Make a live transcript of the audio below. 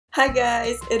Hi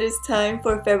guys, it is time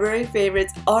for February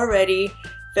favorites already.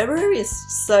 February is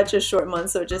such a short month,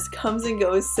 so it just comes and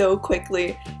goes so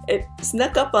quickly. It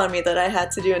snuck up on me that I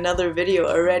had to do another video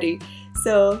already.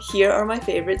 So here are my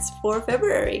favorites for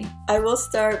February. I will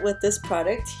start with this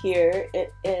product here.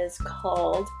 It is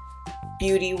called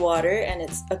Beauty Water and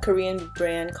it's a Korean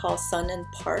brand called Sun and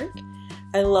Park.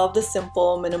 I love the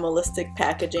simple minimalistic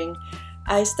packaging.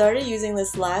 I started using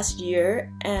this last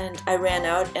year and I ran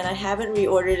out and I haven't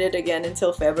reordered it again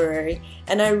until February,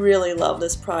 and I really love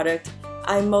this product.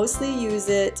 I mostly use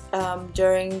it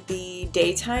during the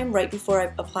daytime right before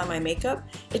I apply my makeup.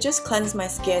 It just cleanses my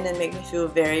skin and makes me feel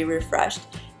very refreshed,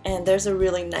 and there's a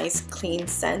really nice clean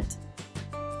scent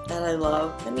that I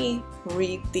love. Let me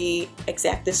read the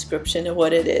exact description of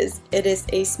what it is. It is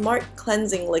a smart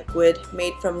cleansing liquid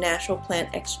made from natural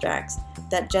plant extracts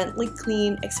that gently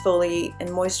clean, exfoliate, and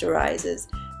moisturizes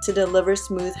to deliver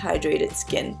smooth, hydrated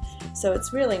skin. So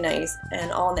it's really nice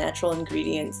and all natural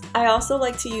ingredients. I also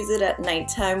like to use it at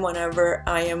nighttime whenever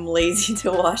I am lazy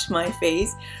to wash my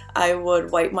face. I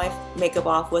would wipe my makeup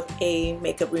off with a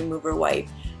makeup remover wipe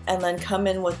and then come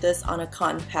in with this on a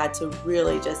cotton pad to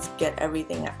really just get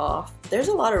everything off. There's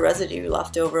a lot of residue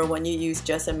left over when you use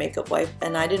just a makeup wipe,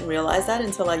 and I didn't realize that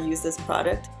until I used this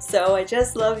product. So I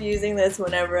just love using this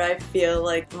whenever I feel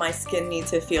like my skin needs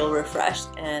to feel refreshed,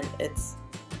 and it's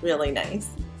really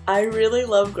nice. I really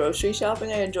love grocery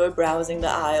shopping. I enjoy browsing the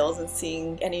aisles and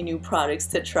seeing any new products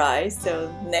to try.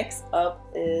 So next up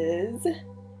is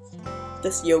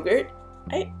this yogurt.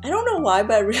 I don't know why,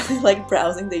 but I really like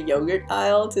browsing the yogurt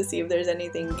aisle to see if there's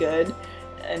anything good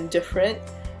and different.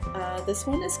 This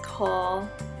one is called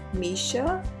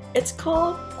Misha. It's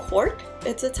called Quark.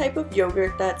 It's a type of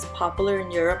yogurt that's popular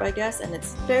in Europe, I guess, and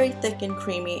it's very thick and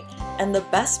creamy. And the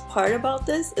best part about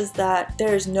this is that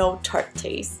there's no tart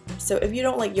taste. So if you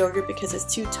don't like yogurt because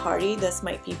it's too tarty, this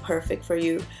might be perfect for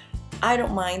you. I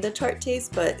don't mind the tart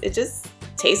taste, but it just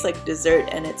tastes like dessert,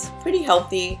 and it's pretty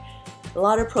healthy, a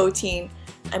lot of protein.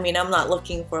 I mean, I'm not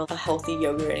looking for a healthy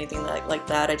yogurt or anything like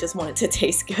that. I just want it to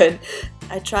taste good.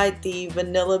 I tried the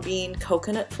vanilla bean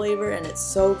coconut flavor and it's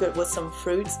so good with some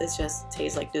fruits. It just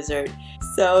tastes like dessert.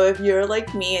 So if you're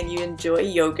like me and you enjoy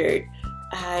yogurt,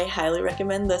 I highly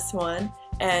recommend this one.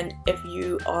 And if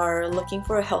you are looking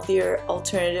for a healthier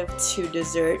alternative to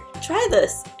dessert, try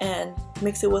this and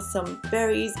mix it with some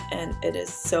berries, and it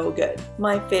is so good.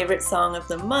 My favorite song of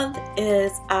the month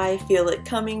is I Feel It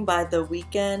Coming by The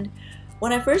Weeknd.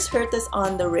 When I first heard this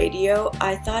on the radio,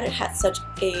 I thought it had such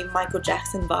a Michael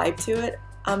Jackson vibe to it.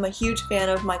 I'm a huge fan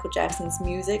of Michael Jackson's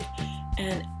music,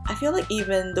 and I feel like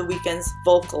even The Weeknd's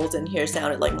vocals in here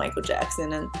sounded like Michael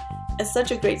Jackson, and it's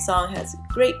such a great song, has a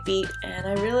great beat, and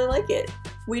I really like it.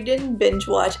 We didn't binge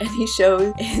watch any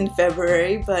shows in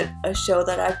February, but a show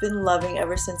that I've been loving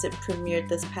ever since it premiered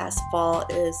this past fall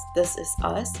is This Is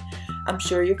Us. I'm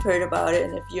sure you've heard about it,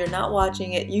 and if you're not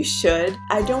watching it, you should.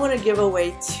 I don't want to give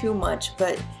away too much,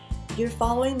 but you're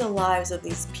following the lives of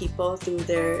these people through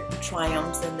their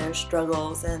triumphs and their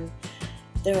struggles, and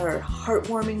there are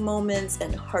heartwarming moments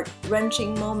and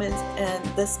heart-wrenching moments, and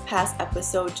this past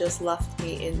episode just left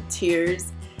me in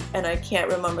tears, and I can't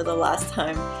remember the last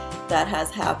time that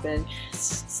has happened.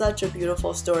 It's such a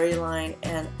beautiful storyline,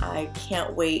 and I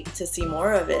can't wait to see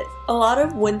more of it. A lot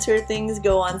of winter things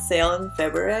go on sale in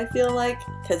February, I feel like,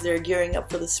 because they're gearing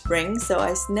up for the spring, so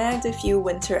I snagged a few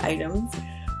winter items.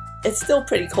 It's still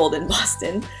pretty cold in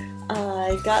Boston.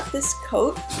 I got this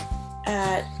coat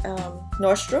at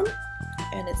Nordstrom,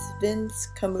 and it's Vince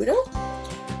Camuto,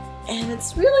 and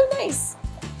it's really nice.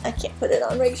 I can't put it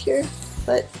on right here,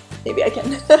 but maybe I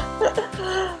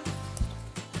can.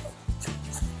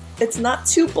 It's not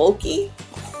too bulky,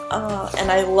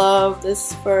 and I love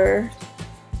this fur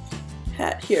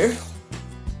hat here.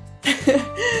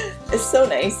 It's so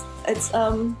nice. It's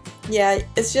yeah,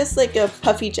 it's just like a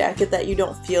puffy jacket that you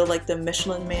don't feel like the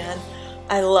Michelin Man.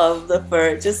 I love the fur.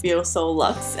 It just feels so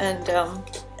luxe, and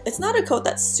it's not a coat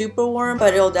that's super warm,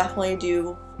 but it'll definitely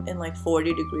do in like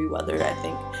 40-degree weather, I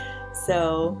think.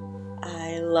 So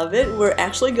I love it. We're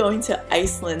actually going to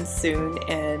Iceland soon,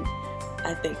 and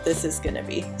I think this is gonna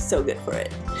be so good for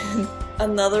it.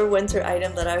 Another winter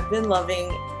item that I've been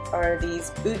loving are these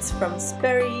boots from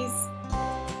Sperry's.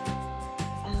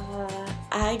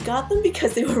 I got them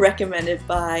because they were recommended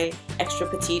by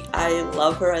Petite. I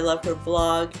love her. I love her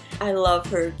blog. I love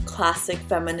her classic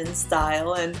feminine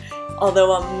style, and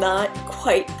although I'm not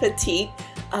quite petite,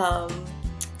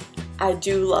 I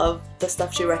do love the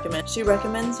stuff she recommends. She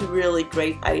recommends really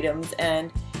great items,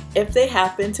 and if they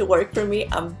happen to work for me,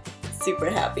 I'm super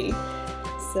happy.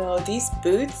 So these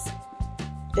boots,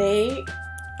 they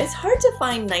It's hard to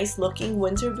find nice looking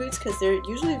winter boots because they're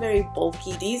usually very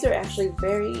bulky. These are actually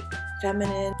very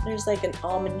feminine. There's like an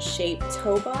almond shaped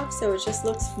toe box, so it just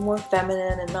looks more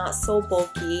feminine and not so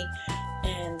bulky.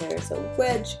 And there's a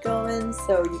wedge going,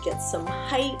 so you get some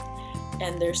height,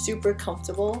 and they're super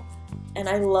comfortable. And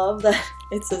I love that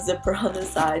it's a zipper on the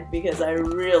side because I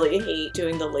really hate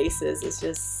doing the laces. It's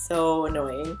just so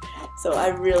annoying. So I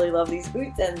really love these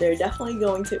boots, and they're definitely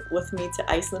going with me to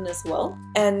Iceland as well.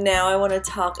 And now I want to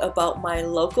talk about my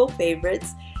local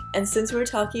favorites. And since we're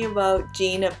talking about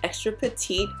Jean of Extra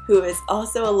Petite, who is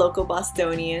also a local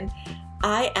Bostonian,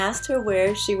 I asked her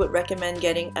where she would recommend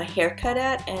getting a haircut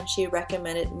at, and she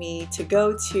recommended me to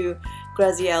go to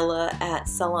Graziella at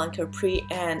Salon Capri,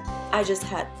 and I just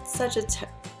had such a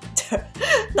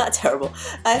not terrible.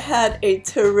 I had a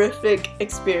terrific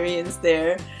experience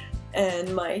there,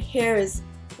 and my hair is,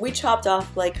 we chopped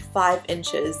off like 5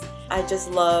 inches. I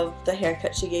just love the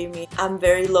haircut she gave me. I'm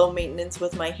very low maintenance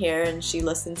with my hair, and she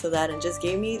listened to that and just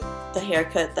gave me the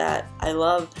haircut that I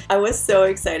loved. I was so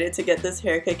excited to get this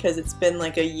haircut because it's been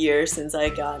like a year since I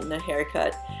gotten a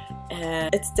haircut,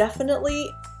 and it's definitely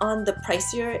on the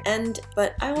pricier end,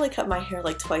 but I only cut my hair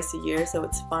like twice a year, so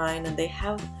it's fine. And they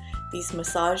have these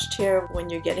massage chair when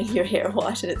you're getting your hair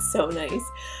washed, and it's so nice.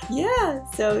 Yeah,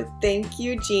 so thank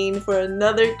you Jean for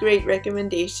another great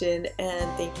recommendation,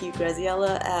 and thank you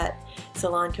Graziella at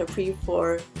Salon Capri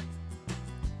for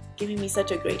giving me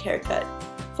such a great haircut.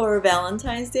 For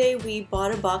Valentine's Day, we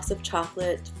bought a box of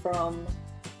chocolate from,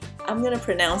 I'm gonna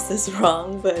pronounce this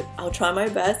wrong, but I'll try my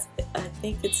best. I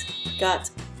think it's got,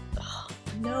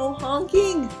 no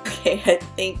honking. Okay, I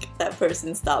think that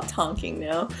person stopped honking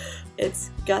now. It's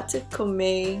got to Comme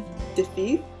de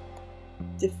fil.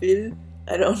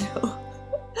 I don't know.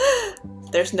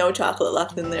 There's no chocolate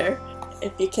left in there.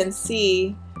 If you can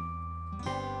see,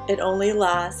 it only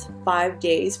lasts 5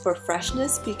 days for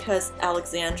freshness because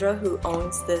Alexandra, who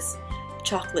owns this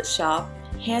chocolate shop,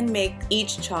 handmade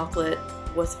each chocolate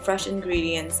with fresh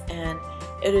ingredients, and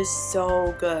it is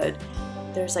so good.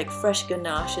 There's like fresh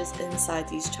ganaches inside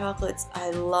these chocolates.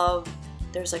 I love,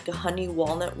 there's like a honey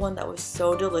walnut one that was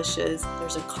so delicious.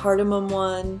 There's a cardamom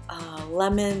one,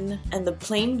 lemon, and the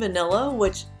plain vanilla,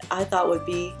 which I thought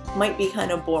might be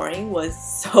kind of boring, was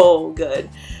so good.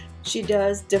 She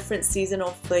does different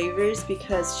seasonal flavors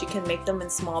because she can make them in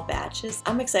small batches.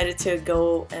 I'm excited to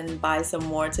go and buy some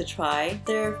more to try.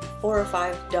 They're $4 or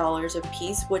 $5 a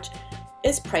piece, which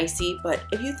is pricey, but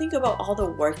if you think about all the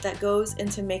work that goes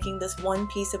into making this one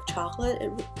piece of chocolate,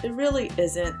 it really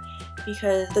isn't,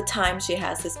 because the time she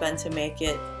has to spend to make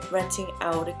it, renting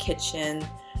out a kitchen,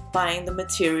 buying the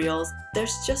materials,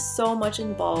 there's just so much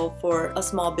involved for a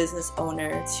small business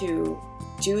owner to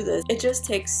do this. It just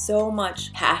takes so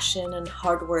much passion and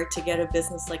hard work to get a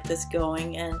business like this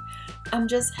going, and I'm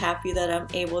just happy that I'm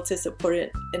able to support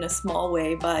it in a small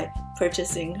way by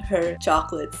purchasing her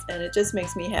chocolates, and it just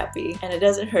makes me happy, and it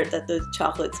doesn't hurt that the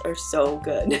chocolates are so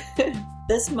good.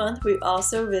 This month we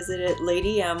also visited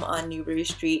Lady M on Newbury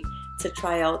Street to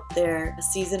try out their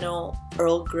seasonal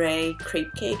Earl Grey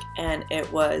crepe cake, and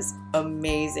it was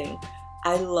amazing.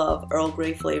 I love Earl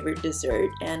Grey flavored dessert,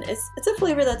 and it's a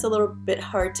flavor that's a little bit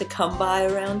hard to come by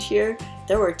around here.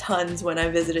 There were tons when I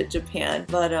visited Japan,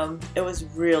 but it was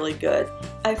really good.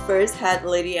 I first had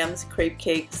Lady M's crepe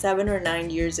cake 7 or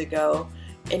 9 years ago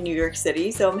in New York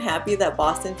City, so I'm happy that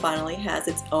Boston finally has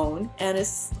its own, and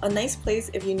it's a nice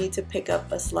place if you need to pick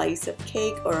up a slice of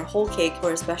cake or a whole cake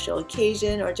for a special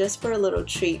occasion or just for a little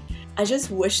treat. I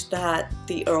just wish that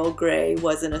the Earl Grey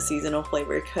wasn't a seasonal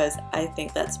flavor because I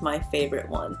think that's my favorite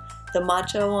one. The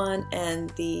matcha one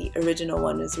and the original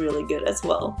one is really good as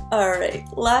well. Alright,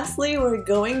 lastly we're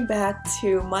going back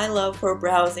to my love for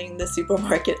browsing the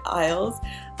supermarket aisles.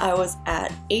 I was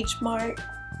at HMart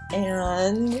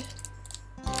and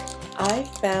I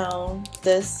found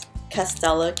this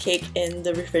Castella cake in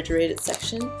the refrigerated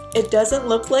section. It doesn't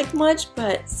look like much,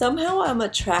 but somehow I'm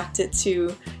attracted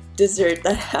to dessert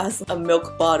that has a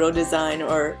milk bottle design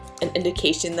or an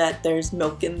indication that there's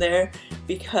milk in there,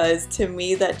 because to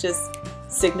me that just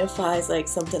signifies like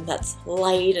something that's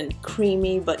light and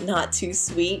creamy but not too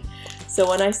sweet. So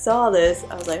when I saw this,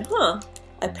 I was like, huh.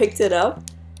 I picked it up,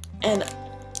 and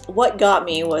what got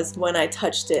me was when I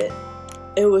touched it.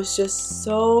 It was just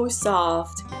so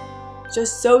soft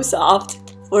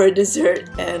for a dessert,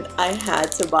 and I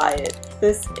had to buy it.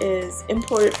 This is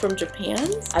imported from Japan.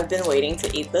 I've been waiting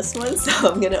to eat this one, so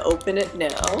I'm gonna open it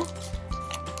now.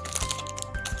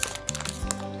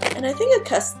 And I think a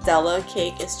Castella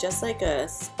cake is just like a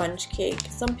sponge cake.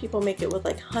 Some people make it with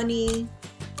like honey.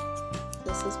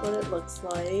 This is what it looks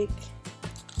like.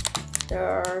 There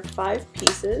are 5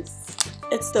 pieces.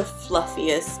 It's the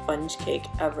fluffiest sponge cake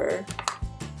ever.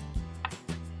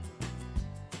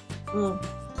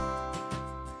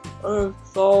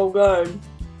 It's so good.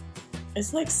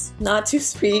 It's like not too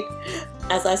sweet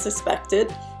as I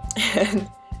suspected, and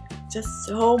just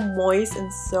so moist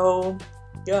and so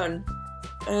good.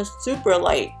 And it's super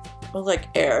light. It's like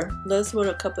air. This with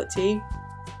a cup of tea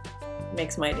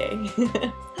makes my day.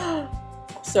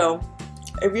 So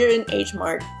if you're in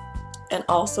HMart and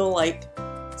also like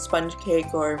sponge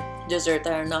cake or dessert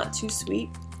that are not too sweet,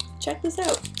 check this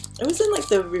out. It was in like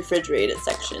the refrigerated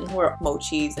section where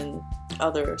mochis and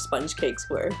other sponge cakes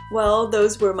were. Well,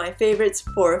 those were my favorites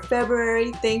for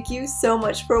February. Thank you so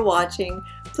much for watching.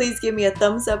 Please give me a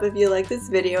thumbs up if you like this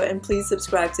video, and please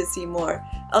subscribe to see more.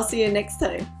 I'll see you next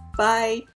time. Bye!